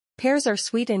Pears are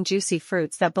sweet and juicy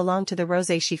fruits that belong to the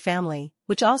Rosaceae family,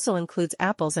 which also includes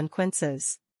apples and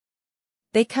quinces.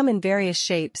 They come in various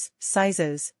shapes,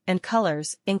 sizes, and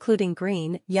colors, including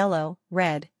green, yellow,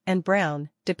 red, and brown,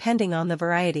 depending on the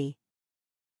variety.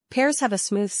 Pears have a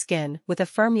smooth skin with a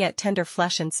firm yet tender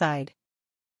flesh inside.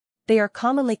 They are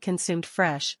commonly consumed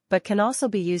fresh, but can also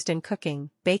be used in cooking,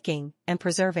 baking, and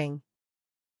preserving.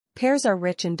 Pears are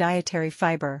rich in dietary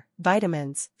fiber,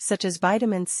 vitamins, such as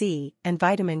vitamin C and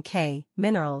vitamin K,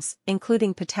 minerals,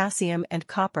 including potassium and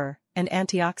copper, and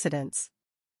antioxidants.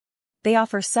 They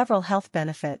offer several health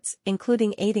benefits,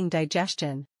 including aiding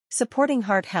digestion, supporting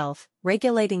heart health,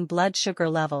 regulating blood sugar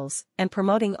levels, and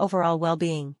promoting overall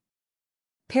well-being.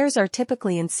 Pears are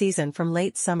typically in season from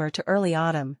late summer to early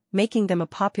autumn, making them a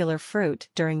popular fruit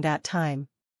during that time.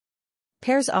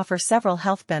 Pears offer several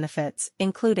health benefits,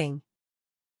 including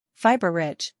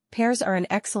fiber-rich. Pears are an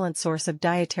excellent source of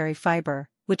dietary fiber,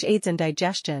 which aids in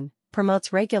digestion,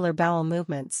 promotes regular bowel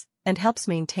movements, and helps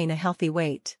maintain a healthy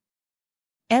weight.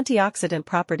 Antioxidant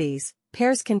properties.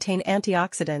 Pears contain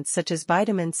antioxidants such as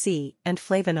vitamin C and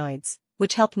flavonoids,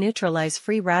 which help neutralize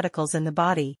free radicals in the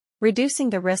body, reducing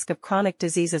the risk of chronic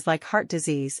diseases like heart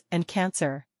disease and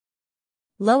cancer.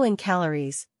 Low in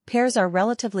calories. Pears are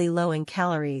relatively low in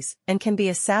calories and can be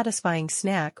a satisfying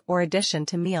snack or addition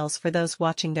to meals for those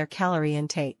watching their calorie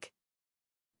intake.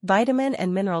 Vitamin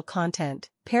and mineral content.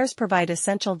 Pears provide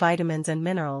essential vitamins and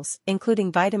minerals,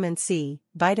 including vitamin C,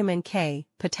 vitamin K,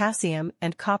 potassium,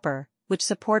 and copper, which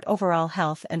support overall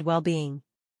health and well-being.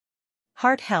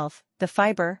 Heart health. The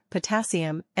fiber,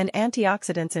 potassium, and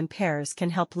antioxidants in pears can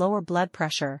help lower blood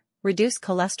pressure, reduce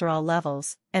cholesterol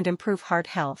levels, and improve heart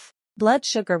health. Blood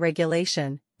sugar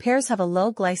regulation. Pears have a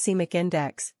low glycemic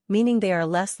index, meaning they are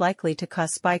less likely to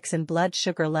cause spikes in blood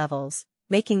sugar levels,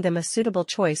 making them a suitable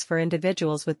choice for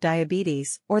individuals with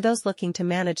diabetes or those looking to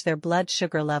manage their blood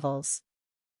sugar levels.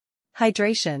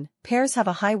 Hydration. Pears have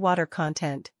a high water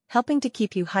content, helping to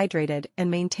keep you hydrated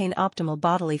and maintain optimal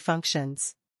bodily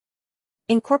functions.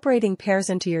 Incorporating pears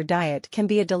into your diet can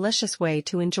be a delicious way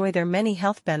to enjoy their many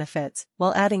health benefits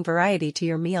while adding variety to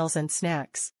your meals and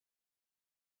snacks.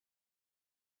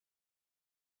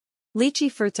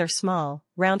 Lychee fruits are small,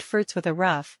 round fruits with a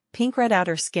rough, pink-red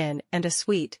outer skin and a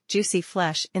sweet, juicy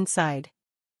flesh inside.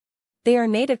 They are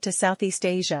native to Southeast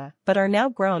Asia but are now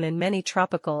grown in many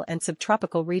tropical and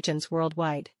subtropical regions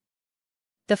worldwide.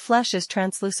 The flesh is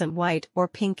translucent white or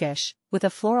pinkish, with a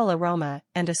floral aroma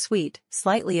and a sweet,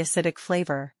 slightly acidic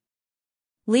flavor.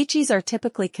 Lychees are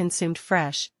typically consumed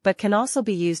fresh but can also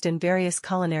be used in various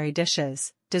culinary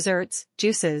dishes, desserts,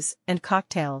 juices, and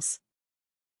cocktails.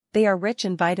 They are rich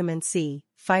in vitamin C,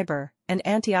 fiber, and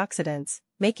antioxidants,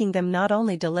 making them not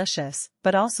only delicious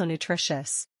but also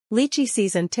nutritious. Lychee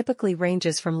season typically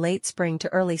ranges from late spring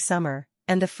to early summer,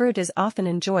 and the fruit is often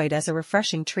enjoyed as a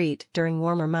refreshing treat during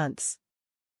warmer months.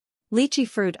 Lychee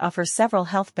fruit offers several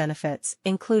health benefits,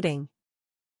 including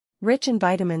rich in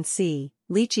vitamin C.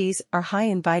 Lychees are high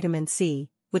in vitamin C,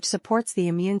 which supports the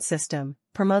immune system,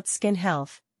 promotes skin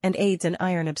health, and aids in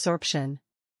iron absorption.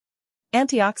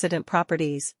 Antioxidant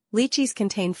properties. Lychees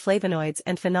contain flavonoids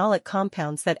and phenolic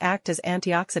compounds that act as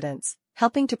antioxidants,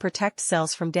 helping to protect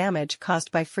cells from damage caused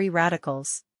by free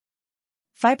radicals.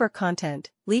 Fiber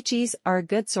content. Lychees are a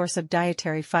good source of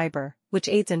dietary fiber, which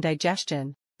aids in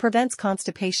digestion, prevents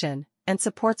constipation, and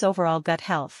supports overall gut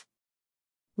health.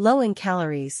 Low in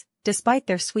calories. Despite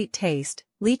their sweet taste,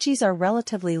 lychees are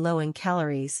relatively low in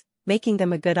calories, making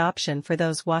them a good option for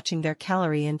those watching their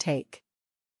calorie intake.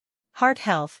 Heart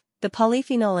health. The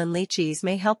polyphenol in lychees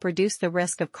may help reduce the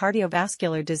risk of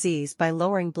cardiovascular disease by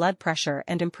lowering blood pressure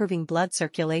and improving blood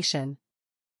circulation.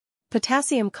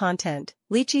 Potassium content.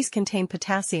 Lychees contain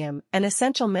potassium, an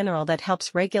essential mineral that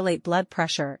helps regulate blood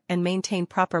pressure and maintain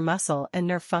proper muscle and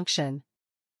nerve function.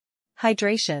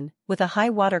 Hydration. With a high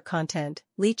water content,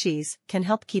 lychees can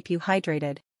help keep you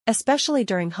hydrated, especially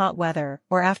during hot weather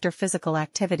or after physical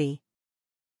activity.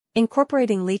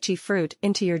 Incorporating lychee fruit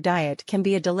into your diet can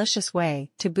be a delicious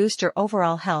way to boost your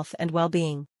overall health and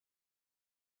well-being.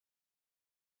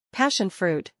 Passion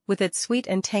fruit, with its sweet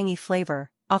and tangy flavor,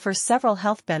 offers several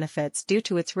health benefits due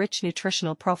to its rich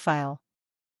nutritional profile.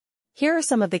 Here are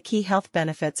some of the key health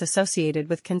benefits associated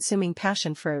with consuming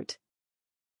passion fruit.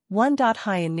 1.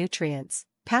 High in nutrients.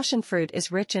 Passion fruit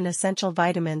is rich in essential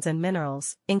vitamins and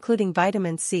minerals, including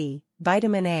vitamin C,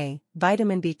 vitamin A,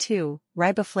 vitamin B2,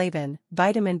 riboflavin,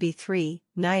 vitamin B3,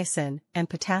 niacin, and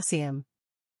potassium.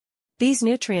 These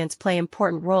nutrients play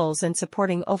important roles in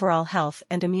supporting overall health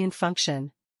and immune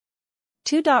function.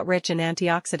 2. Rich in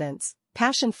antioxidants.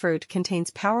 Passion fruit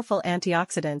contains powerful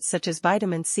antioxidants such as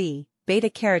vitamin C,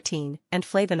 beta-carotene, and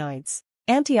flavonoids.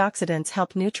 Antioxidants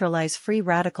help neutralize free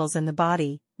radicals in the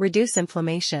body, reduce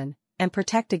inflammation, and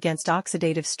protect against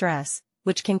oxidative stress,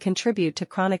 which can contribute to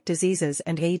chronic diseases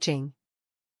and aging.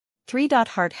 3.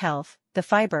 Heart health. The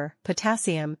fiber,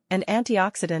 potassium, and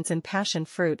antioxidants in passion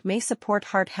fruit may support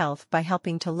heart health by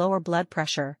helping to lower blood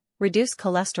pressure, reduce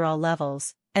cholesterol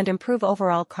levels, and improve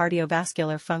overall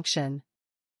cardiovascular function.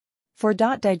 4.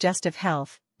 Digestive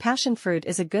health. Passion fruit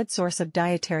is a good source of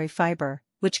dietary fiber,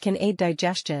 which can aid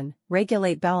digestion,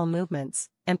 regulate bowel movements,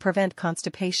 and prevent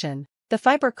constipation. The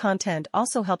fiber content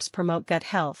also helps promote gut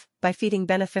health by feeding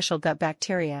beneficial gut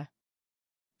bacteria.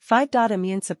 5.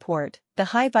 Immune support. The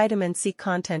high vitamin C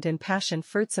content in passion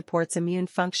fruit supports immune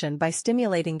function by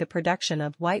stimulating the production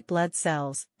of white blood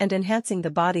cells and enhancing the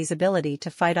body's ability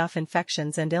to fight off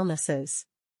infections and illnesses.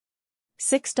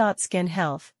 6. Skin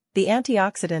health. The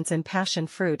antioxidants in passion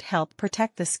fruit help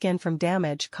protect the skin from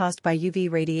damage caused by UV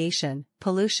radiation,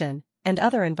 pollution, and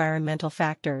other environmental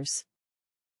factors.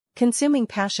 Consuming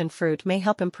passion fruit may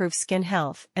help improve skin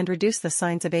health and reduce the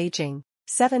signs of aging.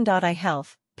 7. Eye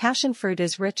health. Passion fruit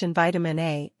is rich in vitamin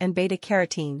A and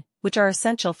beta-carotene, which are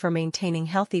essential for maintaining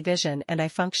healthy vision and eye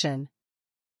function.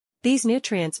 These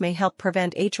nutrients may help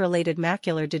prevent age-related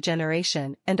macular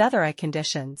degeneration and other eye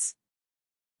conditions.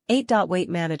 8. Weight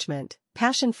management.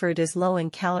 Passion fruit is low in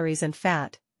calories and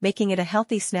fat, making it a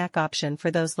healthy snack option for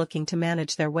those looking to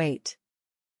manage their weight.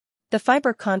 The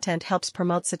fiber content helps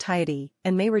promote satiety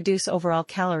and may reduce overall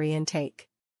calorie intake.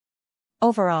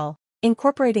 Overall,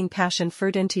 incorporating passion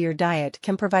fruit into your diet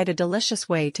can provide a delicious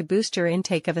way to boost your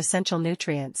intake of essential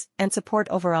nutrients and support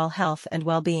overall health and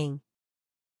well-being.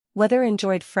 Whether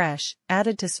enjoyed fresh,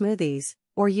 added to smoothies,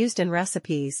 or used in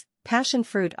recipes, passion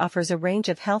fruit offers a range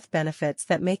of health benefits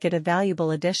that make it a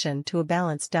valuable addition to a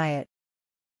balanced diet.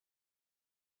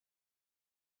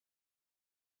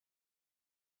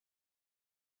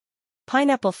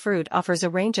 Pineapple fruit offers a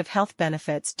range of health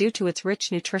benefits due to its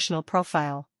rich nutritional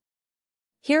profile.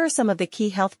 Here are some of the key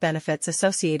health benefits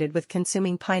associated with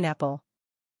consuming pineapple.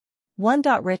 1.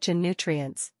 Rich in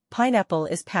nutrients. Pineapple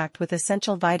is packed with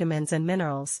essential vitamins and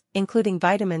minerals, including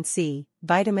vitamin C,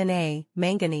 vitamin A,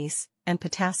 manganese, and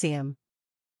potassium.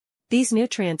 These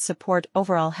nutrients support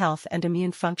overall health and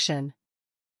immune function.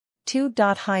 2.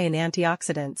 High in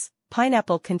antioxidants.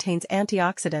 Pineapple contains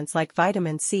antioxidants like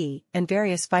vitamin C and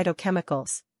various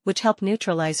phytochemicals, which help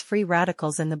neutralize free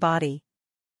radicals in the body.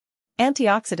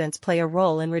 Antioxidants play a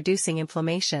role in reducing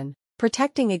inflammation,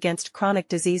 protecting against chronic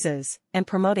diseases, and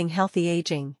promoting healthy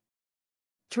aging.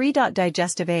 3.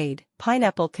 Digestive aid.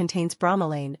 Pineapple contains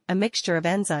bromelain, a mixture of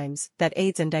enzymes that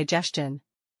aids in digestion.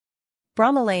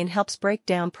 Bromelain helps break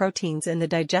down proteins in the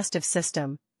digestive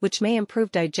system, which may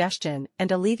improve digestion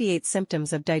and alleviate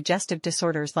symptoms of digestive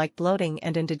disorders like bloating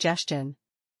and indigestion.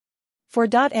 4.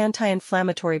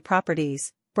 Anti-inflammatory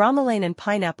properties. Bromelain in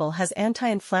pineapple has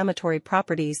anti-inflammatory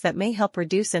properties that may help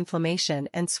reduce inflammation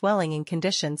and swelling in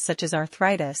conditions such as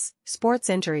arthritis, sports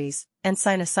injuries, and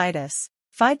sinusitis.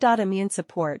 5. Immune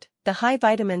support. The high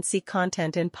vitamin C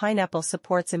content in pineapple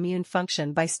supports immune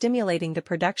function by stimulating the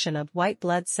production of white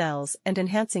blood cells and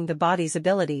enhancing the body's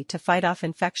ability to fight off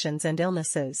infections and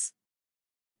illnesses.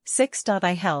 6.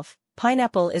 Eye health.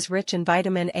 Pineapple is rich in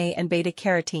vitamin A and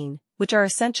beta-carotene, which are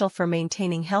essential for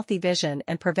maintaining healthy vision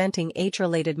and preventing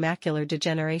age-related macular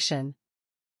degeneration.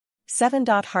 7.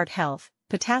 Heart health.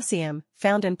 Potassium,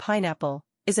 found in pineapple,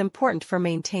 is important for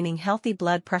maintaining healthy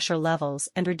blood pressure levels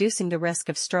and reducing the risk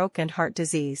of stroke and heart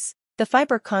disease. The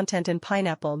fiber content in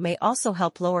pineapple may also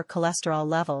help lower cholesterol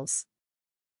levels.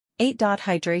 8.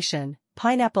 Hydration.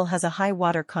 Pineapple has a high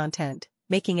water content,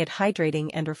 making it hydrating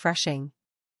and refreshing.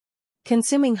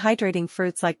 Consuming hydrating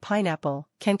fruits like pineapple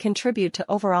can contribute to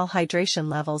overall hydration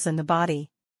levels in the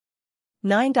body.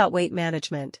 9. Weight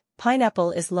management.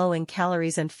 Pineapple is low in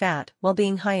calories and fat while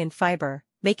being high in fiber,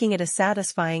 making it a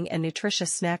satisfying and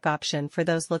nutritious snack option for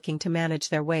those looking to manage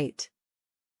their weight.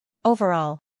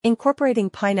 Overall, incorporating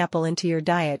pineapple into your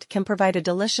diet can provide a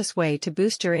delicious way to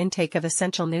boost your intake of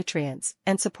essential nutrients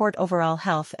and support overall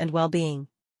health and well-being.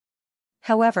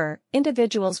 However,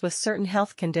 individuals with certain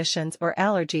health conditions or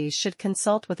allergies should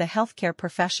consult with a healthcare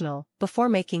professional before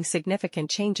making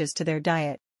significant changes to their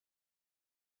diet.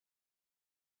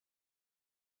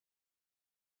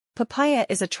 Papaya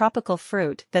is a tropical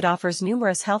fruit that offers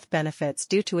numerous health benefits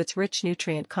due to its rich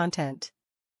nutrient content.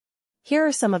 Here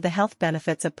are some of the health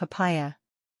benefits of papaya.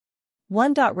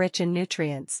 1. Rich in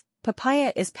nutrients.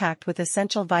 Papaya is packed with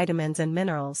essential vitamins and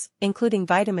minerals, including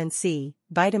vitamin C,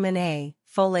 vitamin A,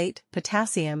 folate,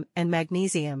 potassium, and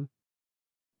magnesium.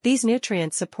 These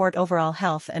nutrients support overall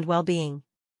health and well-being.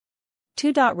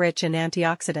 2. Rich in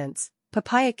antioxidants.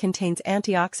 papaya contains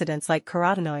antioxidants like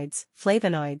carotenoids,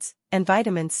 flavonoids, and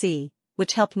vitamin C,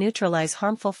 which help neutralize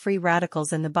harmful free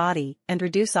radicals in the body and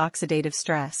reduce oxidative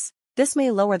stress. This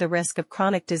may lower the risk of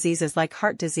chronic diseases like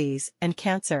heart disease and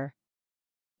cancer.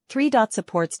 3.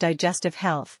 Supports digestive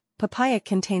health. Papaya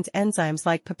contains enzymes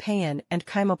like papain and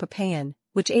chymopapain,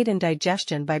 which aid in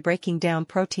digestion by breaking down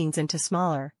proteins into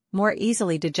smaller, more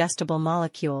easily digestible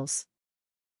molecules.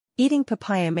 Eating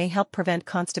papaya may help prevent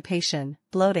constipation,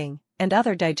 bloating, and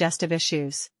other digestive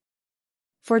issues.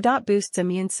 4. Boosts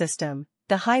immune system.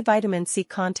 The high vitamin C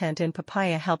content in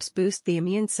papaya helps boost the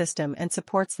immune system and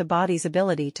supports the body's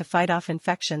ability to fight off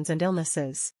infections and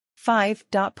illnesses. 5.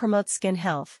 Promotes skin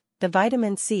health. The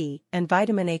vitamin C and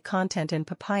vitamin A content in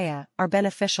papaya are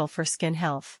beneficial for skin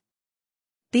health.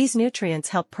 These nutrients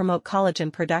help promote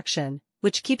collagen production,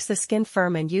 which keeps the skin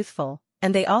firm and youthful,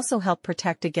 and they also help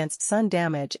protect against sun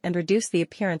damage and reduce the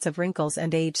appearance of wrinkles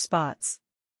and age spots.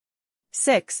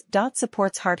 6.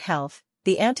 Supports heart health.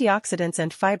 The antioxidants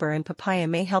and fiber in papaya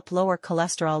may help lower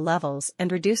cholesterol levels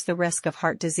and reduce the risk of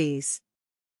heart disease.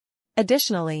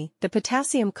 Additionally, the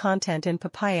potassium content in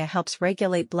papaya helps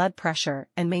regulate blood pressure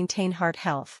and maintain heart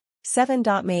health. 7.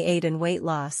 May aid in weight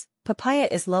loss. Papaya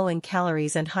is low in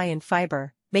calories and high in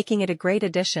fiber, making it a great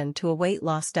addition to a weight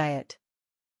loss diet.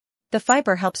 The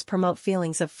fiber helps promote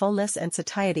feelings of fullness and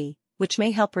satiety, which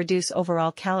may help reduce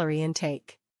overall calorie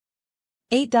intake.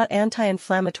 8.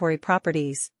 Anti-inflammatory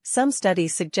properties. Some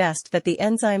studies suggest that the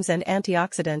enzymes and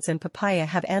antioxidants in papaya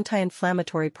have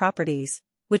anti-inflammatory properties,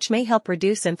 which may help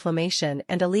reduce inflammation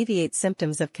and alleviate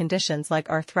symptoms of conditions like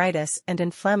arthritis and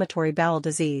inflammatory bowel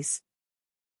disease.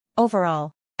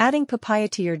 Overall, adding papaya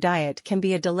to your diet can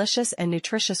be a delicious and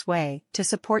nutritious way to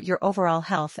support your overall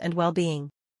health and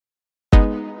well-being.